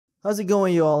How's it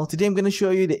going, y'all? Today I'm going to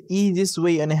show you the easiest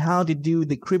way on how to do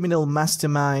the Criminal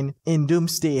Mastermind in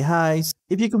Doomsday Heist.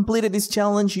 If you completed this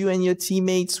challenge, you and your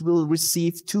teammates will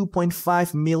receive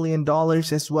 $2.5 million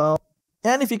as well.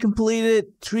 And if you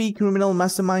completed 3 Criminal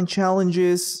Mastermind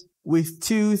Challenges with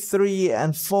 2, 3,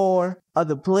 and 4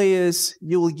 other players,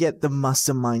 you will get the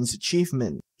Masterminds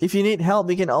achievement. If you need help,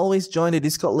 you can always join the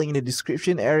Discord link in the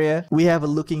description area. We have a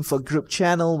looking for group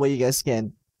channel where you guys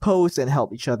can post and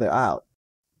help each other out.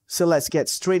 So let's get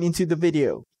straight into the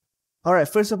video. Alright,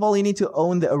 first of all, you need to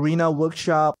own the Arena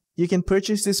Workshop. You can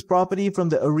purchase this property from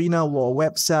the Arena War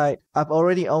website. I've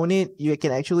already owned it. You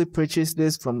can actually purchase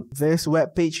this from this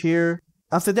webpage here.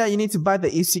 After that, you need to buy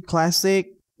the AC Classic,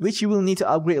 which you will need to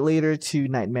upgrade later to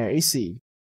Nightmare AC.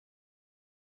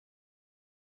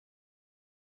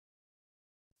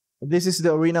 This is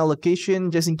the Arena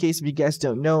location, just in case if you guys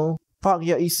don't know. Park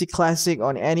your AC Classic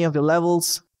on any of the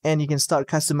levels, and you can start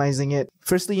customizing it.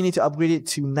 Firstly, you need to upgrade it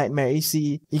to Nightmare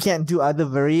AC. You can't do other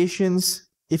variations.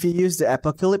 If you use the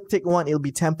Apocalyptic one, it'll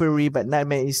be temporary, but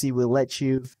Nightmare AC will let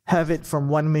you have it from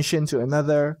one mission to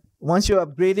another. Once you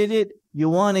upgraded it, you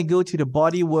want to go to the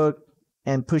bodywork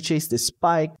and purchase the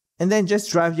spike, and then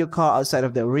just drive your car outside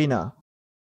of the arena.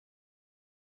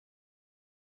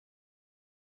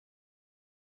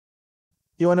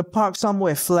 You want to park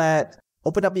somewhere flat,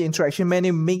 open up the interaction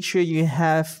menu, make sure you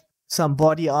have some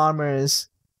body armors,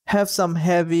 have some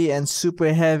heavy and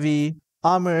super heavy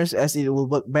armors as it will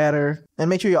work better, and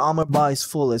make sure your armor bar is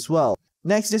full as well.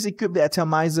 Next, just equip the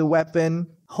atomizer weapon,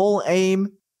 hold aim,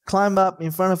 climb up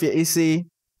in front of your AC,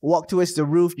 walk towards the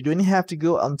roof. You don't have to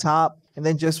go on top, and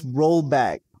then just roll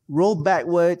back. Roll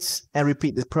backwards and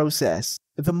repeat the process.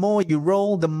 The more you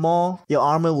roll, the more your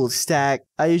armor will stack.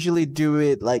 I usually do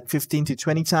it like 15 to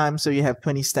 20 times, so you have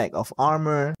 20 stack of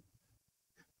armor.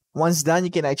 Once done, you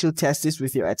can actually test this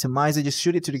with your atomizer. Just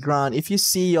shoot it to the ground. If you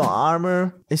see your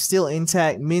armor is still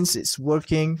intact, means it's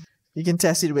working. You can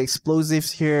test it with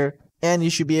explosives here, and you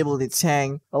should be able to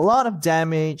tank a lot of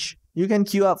damage. You can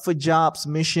queue up for jobs,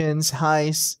 missions,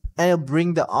 heists, and it'll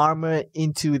bring the armor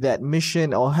into that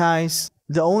mission or heist.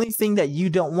 The only thing that you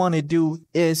don't want to do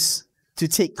is to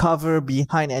take cover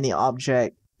behind any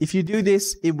object. If you do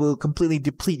this, it will completely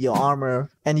deplete your armor,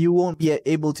 and you won't be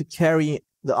able to carry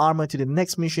the armor to the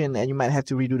next mission, and you might have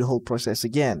to redo the whole process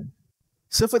again.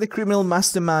 So for the Criminal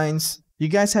Masterminds, you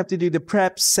guys have to do the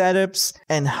preps, setups,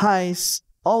 and heists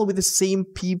all with the same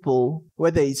people,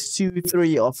 whether it's 2,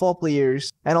 3, or 4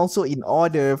 players, and also in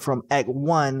order from Act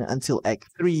 1 until Act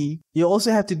 3. You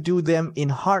also have to do them in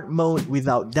hard mode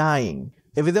without dying.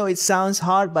 Even though it sounds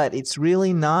hard, but it's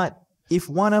really not. If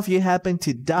one of you happen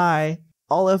to die,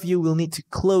 all of you will need to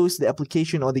close the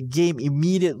application or the game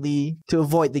immediately to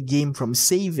avoid the game from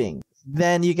saving.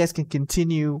 Then you guys can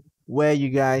continue where you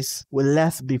guys were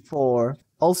left before.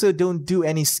 Also, don't do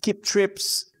any skip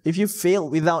trips. If you fail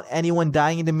without anyone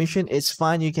dying in the mission, it's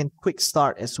fine. You can quick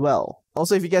start as well.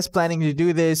 Also, if you guys planning to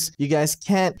do this, you guys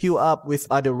can't queue up with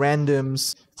other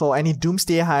randoms for any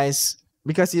Doomsday Heists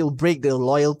because it'll break the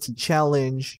loyalty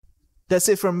challenge. That's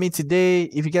it from me today.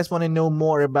 If you guys want to know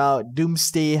more about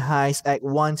Doomsday Heist Act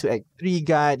 1 to Act 3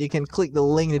 guide, you can click the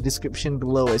link in the description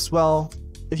below as well.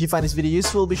 If you find this video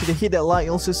useful, be sure to hit that like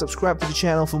and also subscribe to the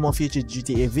channel for more future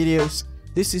GTA videos.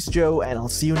 This is Joe, and I'll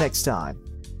see you next time.